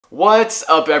What's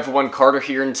up everyone, Carter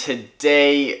here, and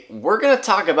today we're going to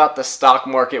talk about the stock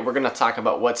market. We're going to talk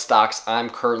about what stocks I'm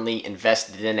currently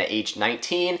invested in at age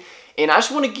 19, and I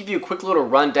just want to give you a quick little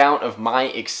rundown of my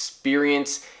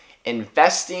experience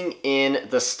investing in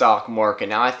the stock market.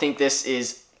 Now, I think this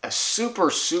is a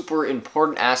super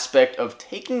important aspect of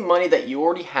taking money that you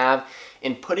already have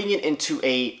and putting it into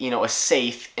a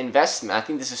safe investment. I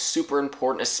think this is super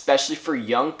important, especially for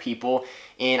young people.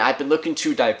 And I've been looking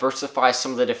to diversify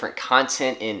some of the different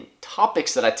content and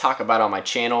topics that I talk about on my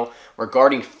channel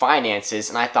regarding finances,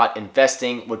 and I thought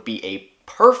investing would be a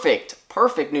perfect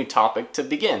new topic to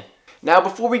begin. Now,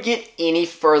 before we get any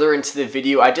further into the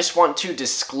video, I just want to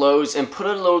disclose and put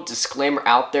a little disclaimer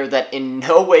out there that in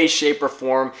no way, shape, or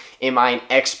form am I an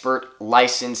expert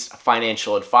licensed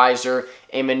financial advisor.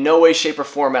 In no way, shape, or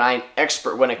form am I an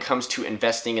expert when it comes to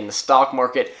investing in the stock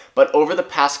market. But over the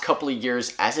past couple of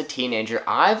years as a teenager,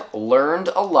 I've learned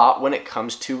a lot when it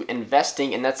comes to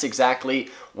investing, and that's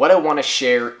exactly what I want to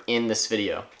share in this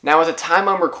video. Now, at the time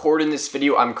I'm recording this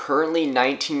video, I'm currently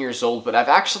 19 years old, but I've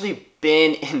actually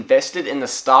been invested in the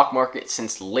stock market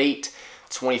since late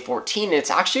 2014.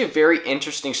 It's actually a very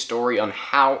interesting story on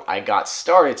how I got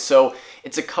started. So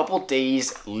it's a couple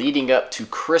days leading up to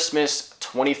Christmas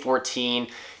 2014.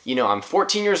 I'm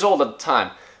 14 years old at the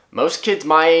time. Most kids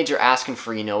my age are asking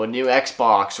for, a new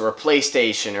Xbox or a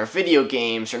PlayStation or video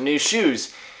games or new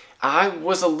shoes. I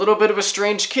was a little bit of a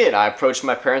strange kid. I approached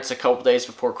my parents a couple days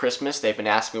before Christmas. They've been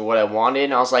asking me what I wanted,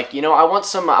 and I was like, I want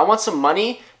some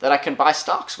money that I can buy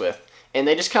stocks with. And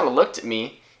they just kind of looked at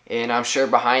me, and I'm sure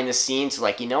behind the scenes,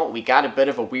 like, we got a bit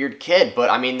of a weird kid, but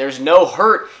I mean, there's no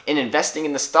hurt in investing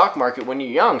in the stock market when you're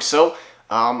young. So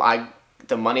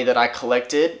the money that I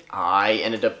collected, I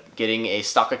ended up getting a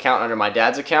stock account under my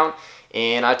dad's account,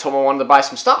 and I told him I wanted to buy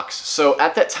some stocks. So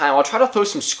at that time, I'll try to throw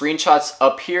some screenshots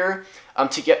up here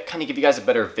to give you guys a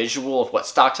better visual of what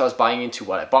stocks I was buying into,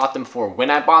 what I bought them for, when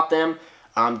I bought them,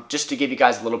 just to give you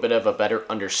guys a little bit of a better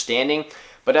understanding.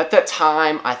 But at that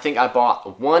time, I think I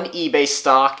bought one eBay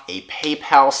stock, a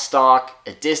PayPal stock,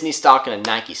 a Disney stock, and a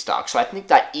Nike stock. So I think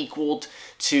that equaled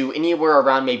to anywhere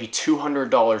around maybe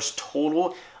 $200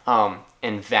 total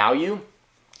in value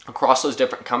across those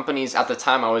different companies. At the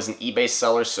time, I was an eBay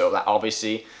seller, so that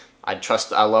obviously I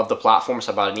love the platform,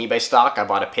 so I bought an eBay stock. I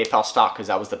bought a PayPal stock because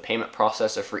that was the payment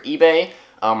processor for eBay.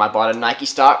 I bought a Nike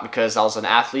stock because I was an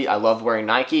athlete. I loved wearing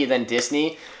Nike. Then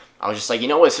Disney, I was just like,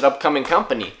 it's an upcoming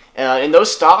company. And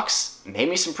those stocks made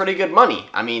me some pretty good money.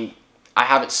 I mean, I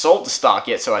haven't sold the stock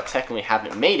yet, so I technically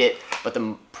haven't made it, but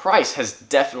the price has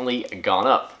definitely gone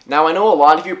up. Now, I know a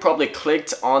lot of you probably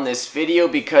clicked on this video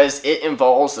because it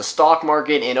involves the stock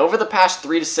market, and over the past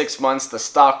 3 to 6 months, the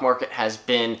stock market has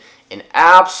been an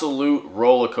absolute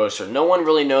roller coaster. No one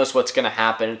really knows what's going to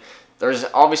happen. There's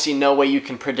obviously no way you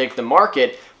can predict the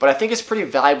market, but I think it's pretty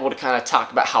valuable to kind of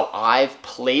talk about how I've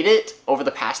played it over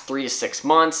the past 3 to 6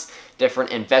 months,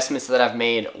 different investments that I've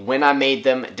made, when I made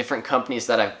them, different companies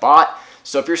that I've bought.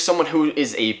 So if you're someone who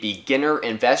is a beginner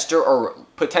investor or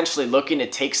potentially looking to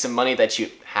take some money that you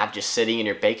have just sitting in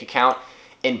your bank account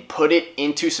and put it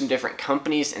into some different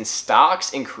companies and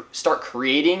stocks and start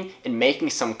creating and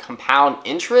making some compound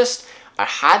interest, I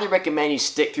highly recommend you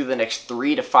stick through the next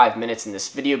 3 to 5 minutes in this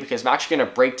video, because I'm actually going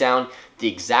to break down the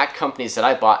exact companies that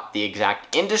I bought, the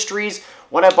exact industries,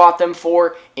 what I bought them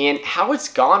for, and how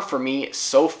it's gone for me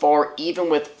so far, even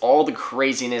with all the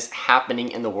craziness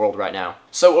happening in the world right now.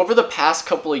 So over the past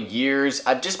couple of years,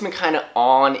 I've just been kind of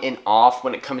on and off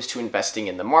when it comes to investing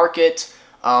in the market.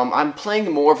 I'm playing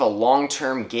more of a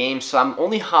long-term game, so I'm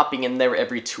only hopping in there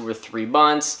every 2 or 3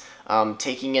 months.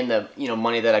 Taking in the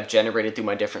money that I've generated through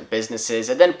my different businesses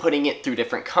and then putting it through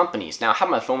different companies. Now, I have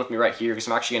my phone with me right here because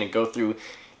I'm actually going to go through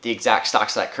the exact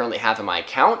stocks that I currently have in my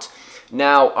account.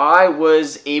 Now, I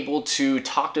was able to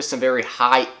talk to some very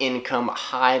high income,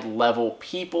 high level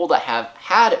people that have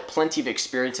had plenty of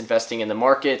experience investing in the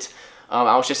market.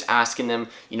 I was just asking them,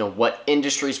 what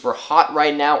industries were hot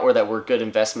right now or that were good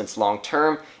investments long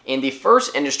term. And the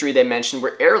first industry they mentioned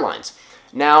were airlines.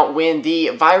 Now, when the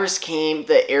virus came,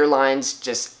 the airlines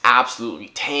just absolutely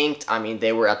tanked. I mean,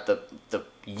 they were at the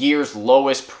year's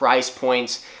lowest price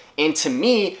points. And to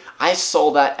me, I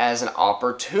saw that as an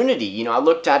opportunity. I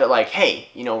looked at it like, hey,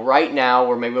 right now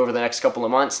or maybe over the next couple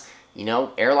of months,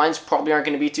 airlines probably aren't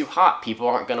going to be too hot. People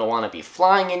aren't going to want to be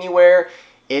flying anywhere.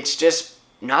 It's just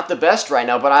not the best right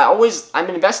now, but I'm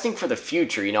investing for the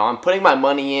future. I'm putting my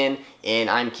money in and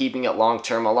I'm keeping it long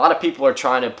term. A lot of people are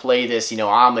trying to play this,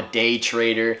 I'm a day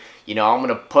trader. I'm going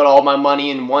to put all my money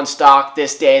in one stock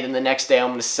this day, then the next day I'm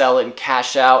going to sell it and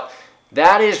cash out.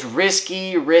 That is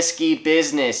risky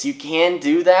business. You can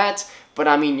do that, But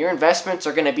I mean, your investments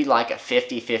are going to be like a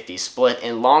 50-50 split,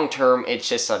 and long term, it's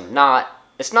just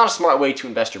it's not a smart way to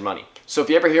invest your money. So if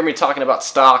you ever hear me talking about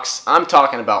stocks, I'm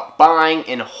talking about buying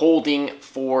and holding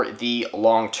for the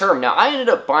long term. Now, I ended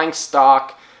up buying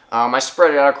stock. I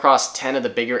spread it out across 10 of the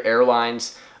bigger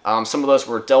airlines. Some of those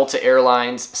were Delta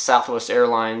Airlines, Southwest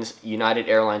Airlines, United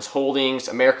Airlines Holdings,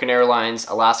 American Airlines,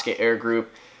 Alaska Air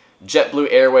Group, JetBlue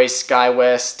Airways,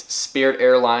 SkyWest, Spirit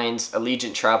Airlines,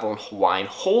 Allegiant Travel, and Hawaiian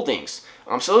Holdings.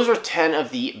 So those are 10 of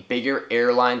the bigger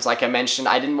airlines. Like I mentioned,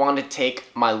 I didn't want to take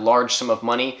my large sum of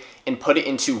money and put it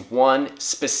into one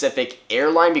specific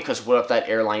airline, because what if that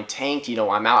airline tanked? You know,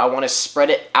 I'm out. I want to spread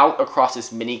it out across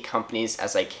as many companies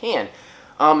as I can.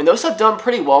 And those have done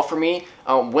pretty well for me.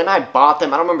 When I bought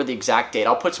them, I don't remember the exact date.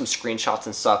 I'll put some screenshots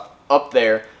and stuff up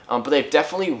there. But they've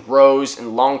definitely rose,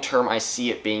 and long term, I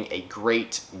see it being a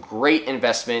great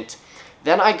investment.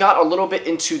 Then I got a little bit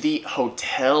into the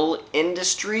hotel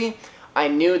industry. I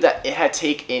knew that it had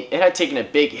taken a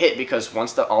big hit, because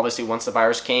obviously once the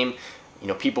virus came, you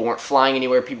know, people weren't flying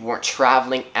anywhere, people weren't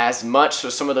traveling as much. So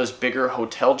some of those bigger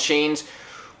hotel chains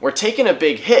were taking a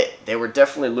big hit. They were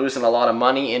definitely losing a lot of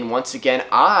money, and once again,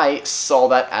 I saw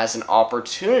that as an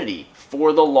opportunity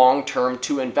for the long term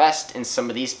to invest in some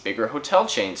of these bigger hotel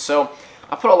chains. So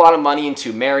I put a lot of money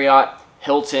into Marriott,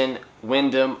 Hilton,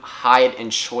 Wyndham, Hyatt,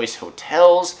 and Choice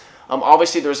Hotels.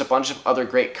 Obviously, there's a bunch of other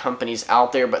great companies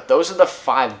out there, but those are the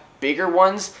 5 bigger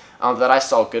ones that I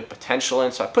saw good potential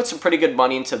in. So I put some pretty good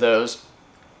money into those.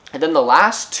 And then the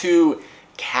last 2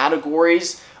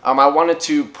 categories, I wanted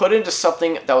to put into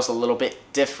something that was a little bit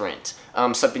different.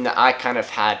 Something that I kind of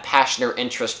had passion or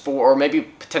interest for, or maybe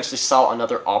potentially saw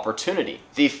another opportunity.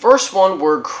 The first one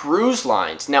were cruise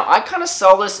lines. Now, I kind of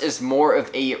saw this as more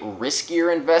of a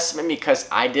riskier investment, because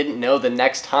I didn't know the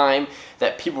next time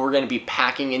that people were going to be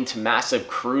packing into massive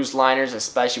cruise liners,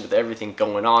 especially with everything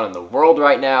going on in the world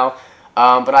right now.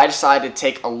 But I decided to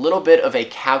take a little bit of a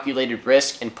calculated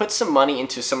risk and put some money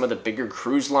into some of the bigger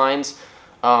cruise lines.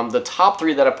 The top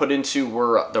 3 that I put into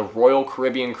were the Royal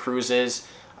Caribbean Cruises,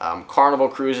 Carnival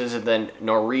Cruises, and then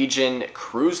Norwegian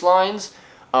Cruise Lines.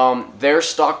 Their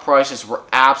stock prices were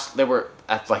they were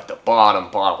at like the bottom,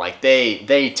 like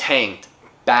they tanked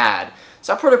bad.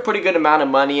 So I put a pretty good amount of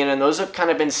money in, and those have kind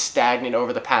of been stagnant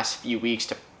over the past few weeks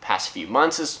to past few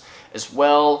months as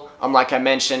well. Like I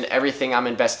mentioned, everything I'm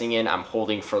investing in, I'm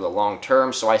holding for the long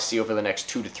term. So I see over the next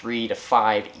 2 to 3 to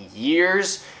 5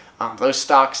 years, those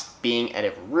stocks being at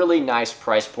a really nice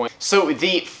price point. So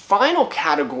the final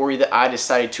category that I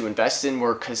decided to invest in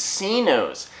were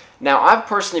casinos. Now, I've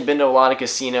personally been to a lot of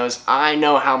casinos. I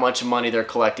know how much money they're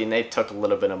collecting. They took a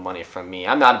little bit of money from me.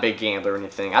 I'm not a big gambler or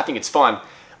anything. I think it's fun.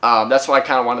 That's why I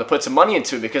kind of wanted to put some money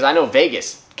into it, because I know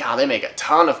Vegas, God, they make a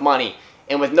ton of money.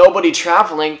 And with nobody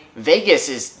traveling, Vegas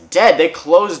is dead. They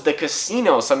closed the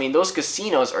casinos. I mean, those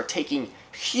casinos are taking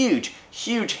huge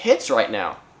hits right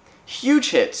now. Huge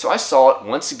hits. So I saw it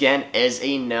once again as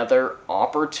another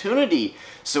opportunity.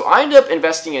 So I ended up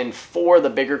investing in 4 of the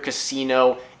bigger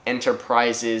casino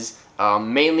enterprises,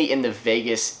 mainly in the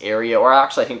Vegas area, or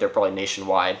actually I think they're probably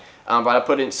nationwide. But I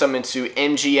put in some into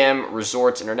MGM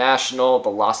Resorts International, the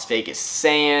Las Vegas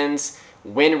Sands,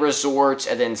 Wynn Resorts,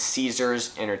 and then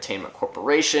Caesars Entertainment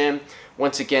Corporation.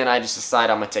 Once again, I just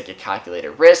decided I'm going to take a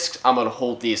calculated risk. I'm going to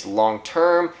hold these long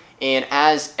term. And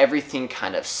as everything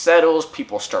kind of settles,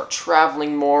 people start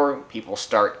traveling more, people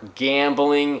start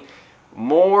gambling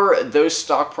more, those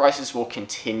stock prices will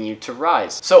continue to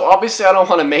rise. So obviously I don't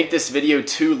want to make this video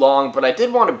too long, but I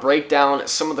did want to break down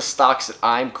some of the stocks that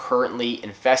I'm currently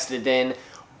invested in,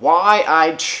 why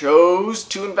I chose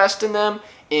to invest in them,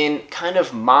 and kind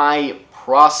of my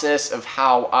process of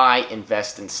how I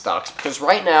invest in stocks. Because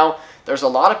right now, there's a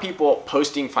lot of people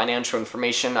posting financial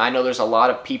information. I know there's a lot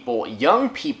of people, young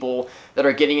people, that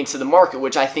are getting into the market,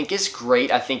 which I think is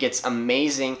great. I think it's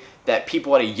amazing that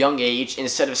people at a young age,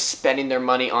 instead of spending their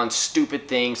money on stupid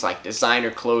things like designer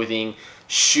clothing,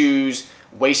 shoes,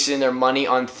 wasting their money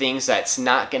on things that's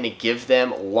not going to give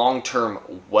them long-term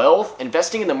wealth,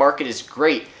 investing in the market is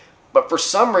great. But for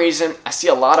some reason, I see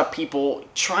a lot of people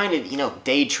trying to,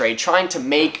 day trade, trying to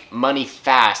make money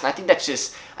fast. And I think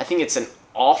I think it's an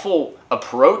awful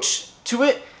approach to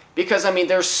it, because, I mean,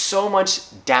 there's so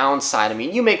much downside. I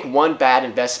mean, you make one bad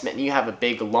investment and you have a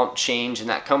big lump change in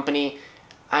that company.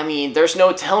 I mean, there's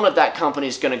no telling if that company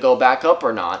is going to go back up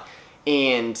or not.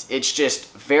 And it's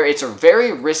just it's a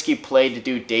very risky play to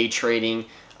do day trading.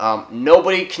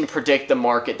 Nobody can predict the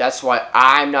market. That's why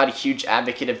I'm not a huge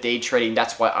advocate of day trading.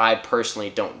 That's why I personally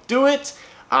don't do it.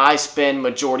 I spend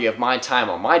majority of my time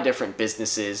on my different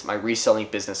businesses, my reselling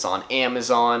business on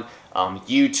Amazon,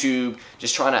 YouTube,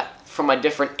 just trying to from my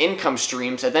different income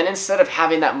streams, and then instead of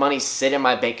having that money sit in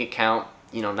my bank account,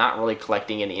 not really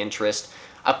collecting any interest,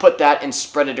 I put that and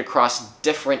spread it across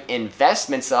different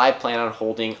investments that I plan on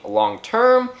holding long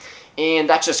term. And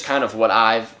that's just kind of what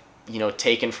I've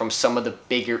taken from some of the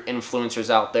bigger influencers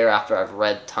out there after I've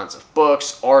read tons of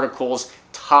books, articles,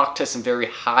 talked to some very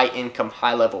high income,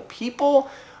 high level people.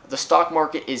 The stock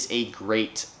market is a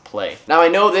great play. Now, I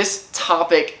know this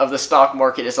topic of the stock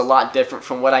market is a lot different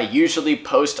from what I usually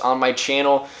post on my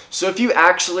channel. So if you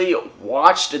actually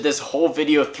watched this whole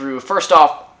video through, first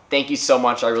off, thank you so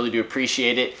much. I really do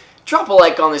appreciate it. Drop a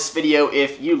like on this video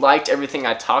if you liked everything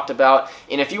I talked about.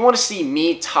 And if you want to see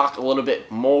me talk a little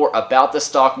bit more about the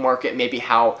stock market, maybe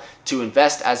how to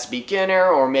invest as a beginner,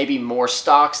 or maybe more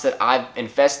stocks that I've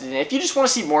invested in. If you just want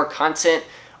to see more content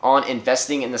on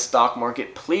investing in the stock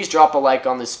market, please drop a like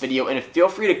on this video, and feel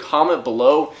free to comment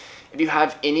below if you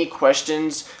have any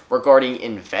questions regarding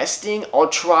investing. I'll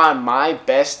try my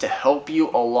best to help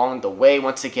you along the way.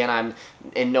 Once again, I'm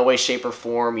in no way, shape, or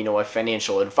form, a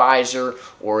financial advisor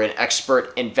or an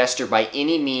expert investor by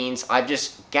any means. I've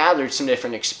just gathered some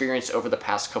different experience over the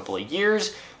past couple of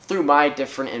years through my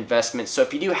different investments. So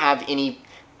if you do have any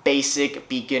basic,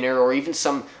 beginner, or even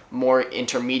some more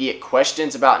intermediate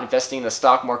questions about investing in the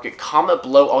stock market, comment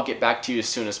below. I'll get back to you as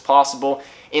soon as possible.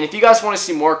 And if you guys want to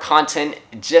see more content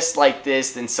just like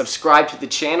this, then subscribe to the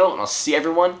channel, and I'll see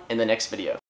everyone in the next video.